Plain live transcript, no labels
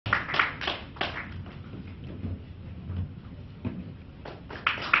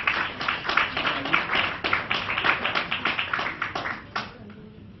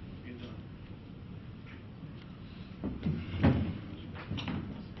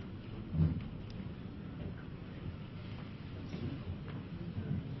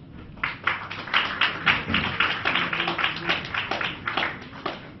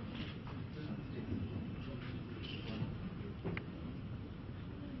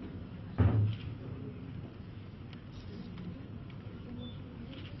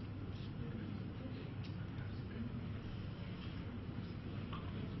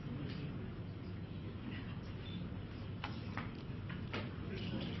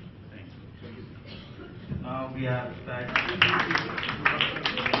We have that.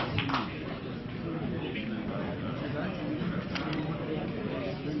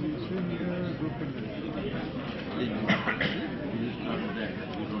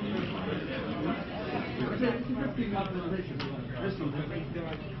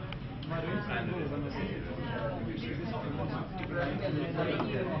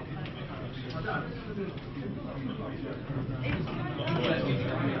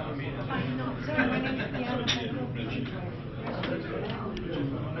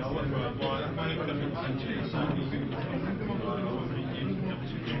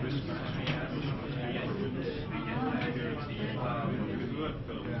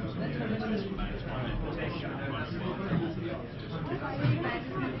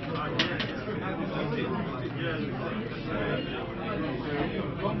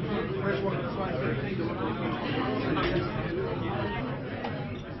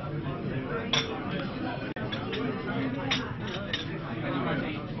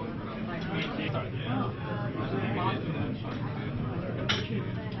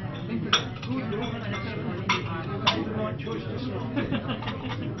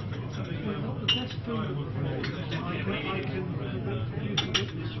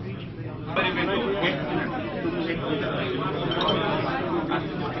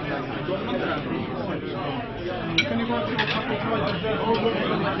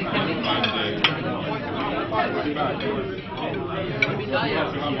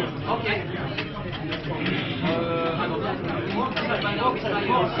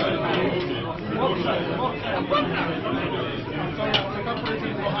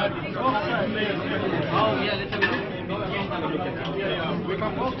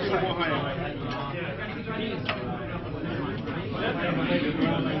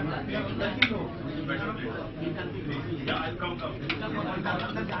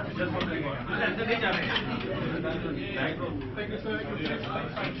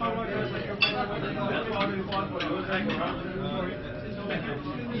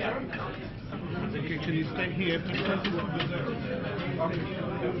 Okay, can you stay here?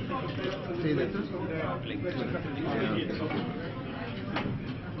 Stay there.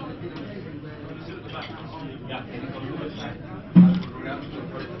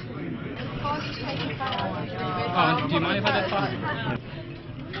 Do you mind if I just pass?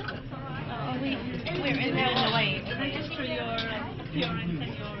 We're in there in a way. Register your appearance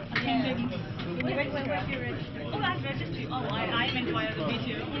and your attendance. Where's your register? Oh, that's registry. Oh, I meant via the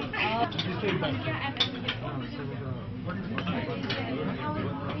video.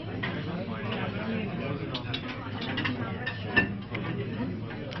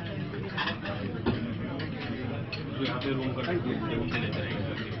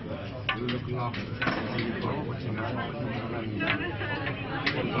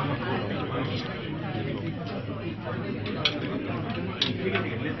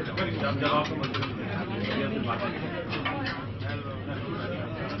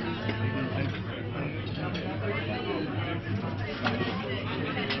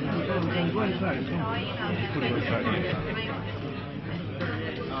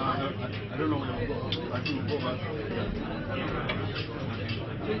 I don't know. I can go back.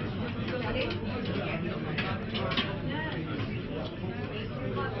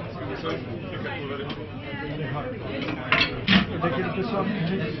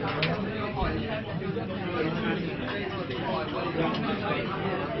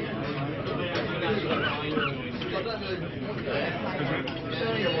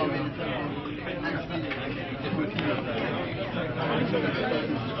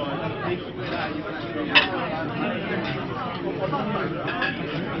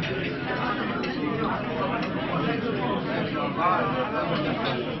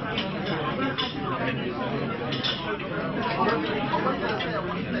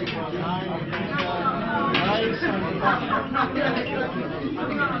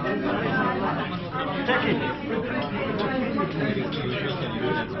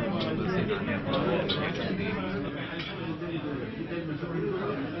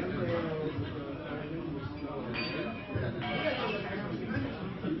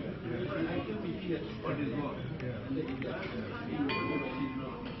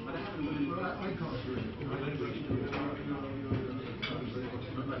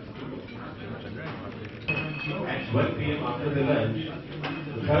 At 1 p.m. after the lunch,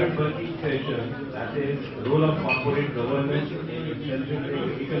 the third working session, that is role of corporate governance in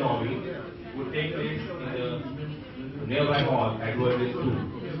self-improving economy, would take place in the nearby hall at Jurists 2.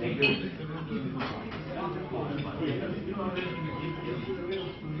 Thank you.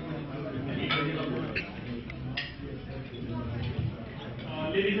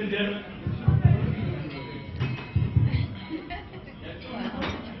 Ladies and gentlemen,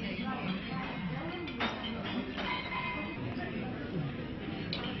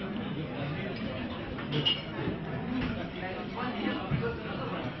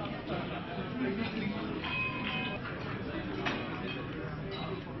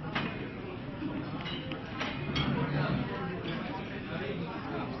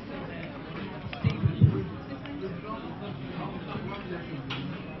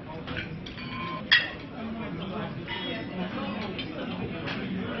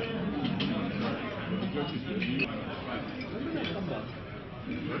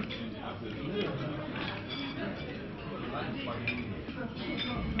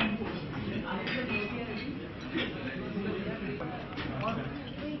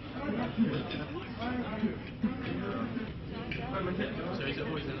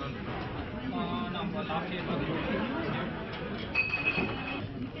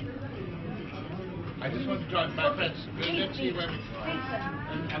 I just want to join my friends. Let's see where we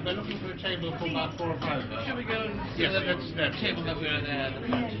and we're looking for a table for about 4 or 5 of us. Shall we go and see Yes, the table that we're at the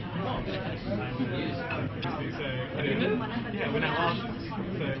front? Yeah, we're now on.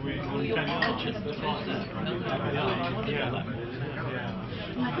 So we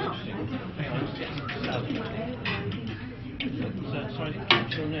Sorry,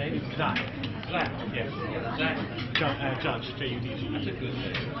 what's your name? Zach. Zach. Yes. Zach. Judge, J-U-D-G. That's a good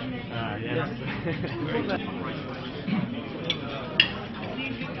name.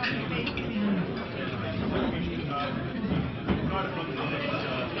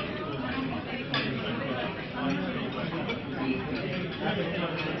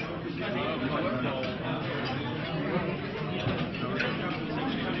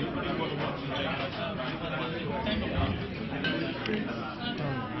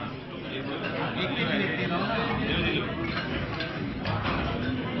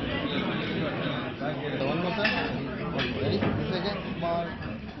 One more time. Ready? This again. Small.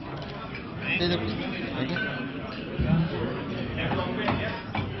 Say the please. Okay.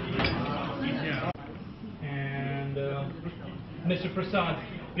 And Mr. Prasad,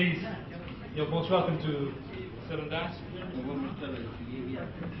 please, you're most welcome to sit on that.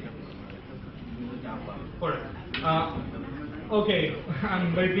 Alright. Okay,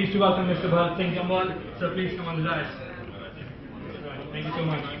 I'm very pleased to welcome Mr. Bharat Singh Jamwal. Sir, please come on the dais. Thank you so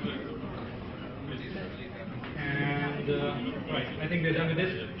much. And right, I think we're done with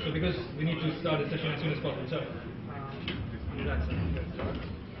this. So because we need to start the session as soon as possible. So, that's it.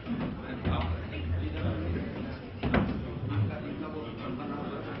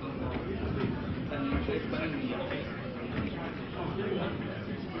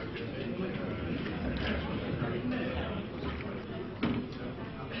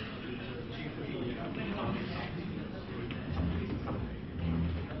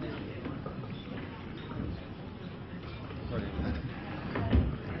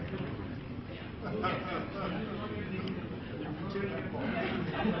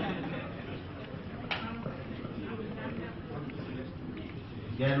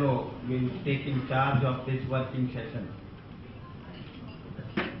 Gallo will take in charge of this working session.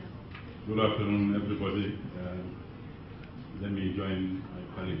 Good afternoon, everybody. Let me join my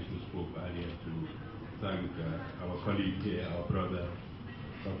colleagues who spoke earlier to thank our colleague here, our brother,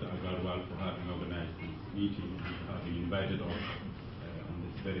 Dr. Aggarwala, for having organized this meeting and having invited us on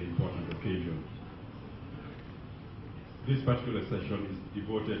this very important occasion. This particular session is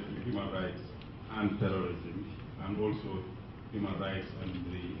devoted to human rights and terrorism, and also human rights and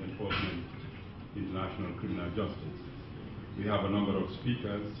the enforcement of international criminal justice. We have a number of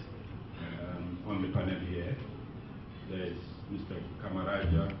speakers on the panel here. There is Mr.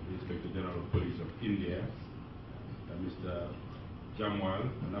 Kamaraja, Inspector General of Police of India, Mr. Jamwal,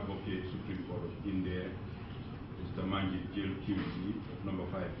 an advocate, Supreme Court of India, Mr. Manjit Gill, QC of number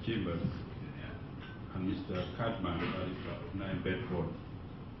 5 Chambers, and Mr. Cadman, barrister of 9 Bedford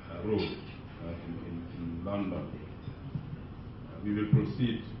Road in London. We will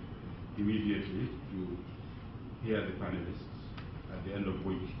proceed immediately to hear the panelists, at the end of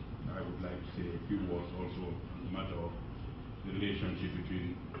which I would like to say a few words also on the matter of the relationship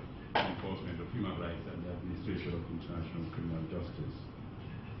between enforcement of human rights and the administration of international criminal justice.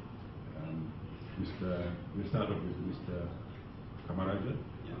 We'll start off with Mr. Kamaraja.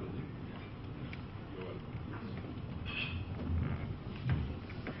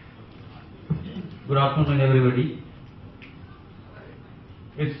 Good afternoon, everybody.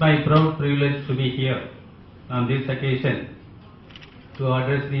 It's my proud privilege to be here on this occasion to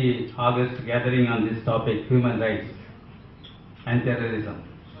address the August gathering on this topic, human rights and terrorism.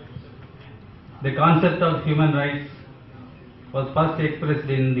 The concept of human rights was first expressed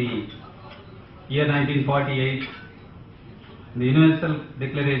in the year 1948, the Universal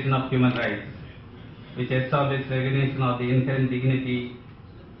Declaration of Human Rights, which established recognition of the inherent dignity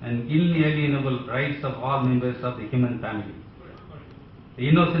and inalienable rights of all members of the human family. The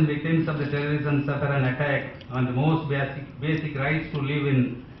innocent victims of the terrorism suffer an attack on the most basic rights to live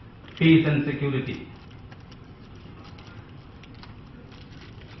in peace and security.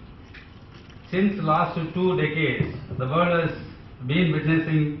 Since the last 2 decades, the world has been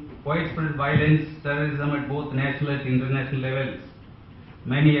witnessing widespread violence, terrorism at both national and international levels.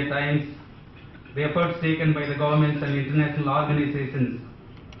 Many a times, the efforts taken by the governments and international organizations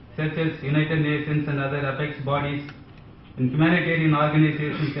such as United Nations and other apex bodies and humanitarian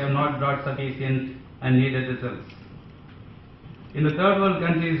organizations have not brought sufficient and needed results. In the third world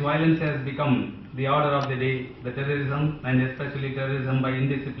countries, violence has become the order of the day. The terrorism, and especially terrorism by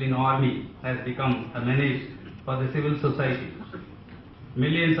indisciplined army, has become a menace for the civil society.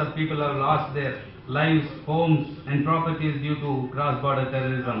 Millions of people have lost their lives, homes and properties due to cross-border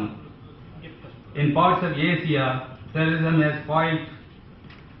terrorism. In parts of Asia, terrorism has spoiled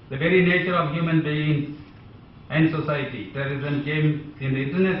the very nature of human beings and society. Terrorism came in the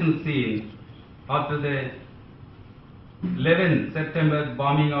international scene after the 11 September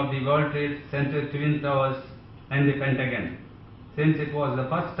bombing of the World Trade Center, Twin Towers and the Pentagon. Since it was the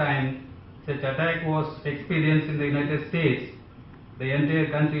first time such attack was experienced in the United States, the entire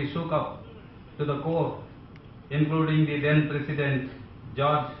country shook up to the core, including the then President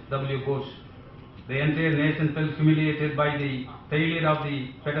George W. Bush. The entire nation felt humiliated by the failure of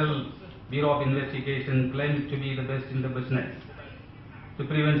the Federal Bureau of Investigation, claimed to be the best in the business, to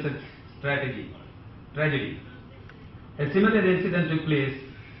prevent such tragedy. A similar incident took place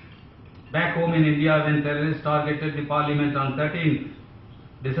back home in India when terrorists targeted the Parliament on 13th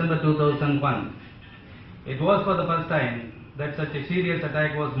December 2001. It was for the first time that such a serious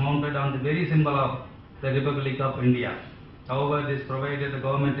attack was mounted on the very symbol of the Republic of India. However, this provided the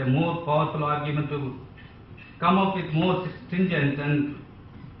government a more powerful argument to come up with more stringent and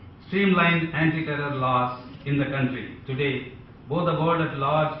streamlined anti-terror laws in the country. Today, both the world at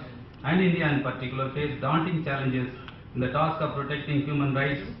large and India in particular face daunting challenges in the task of protecting human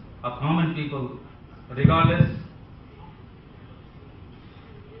rights of common people, regardless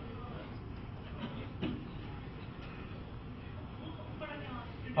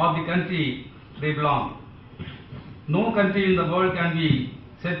of the country they belong. No country in the world can be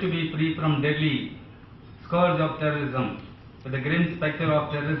said to be free from deadly scourge of terrorism, with the grim spectre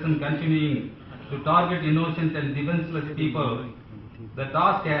of terrorism continuing to target innocent and defenseless people. The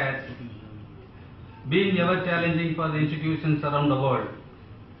task has been ever challenging for the institutions around the world.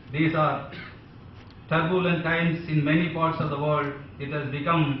 These are turbulent times in many parts of the world. It has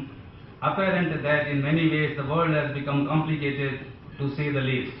become apparent that in many ways the world has become complicated, to say the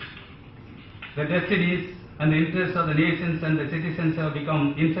least. The destinies and the interests of the nations and the citizens have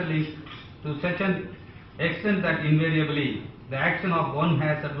become interlinked to such an extent that invariably the action of one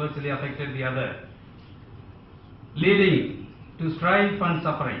has adversely affected the other, leading to strife and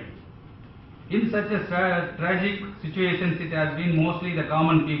suffering. In such a tragic situations, it has been mostly the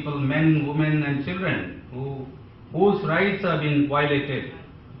common people, men, women and children, whose rights have been violated.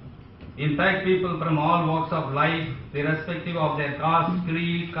 In fact, people from all walks of life, irrespective of their caste,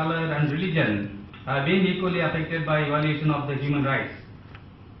 creed, color and religion, have been equally affected by violation of the human rights.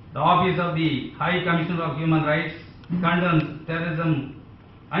 The Office of the High Commissioner of Human Rights condemns terrorism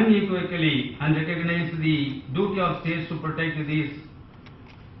unequivocally and recognizes the duty of states to protect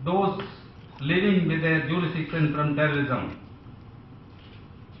those living with their jurisdiction from terrorism.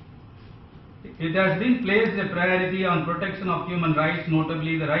 It has been placed a priority on protection of human rights,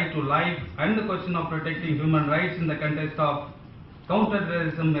 notably the right to life and the question of protecting human rights in the context of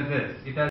counter-terrorism measures. It has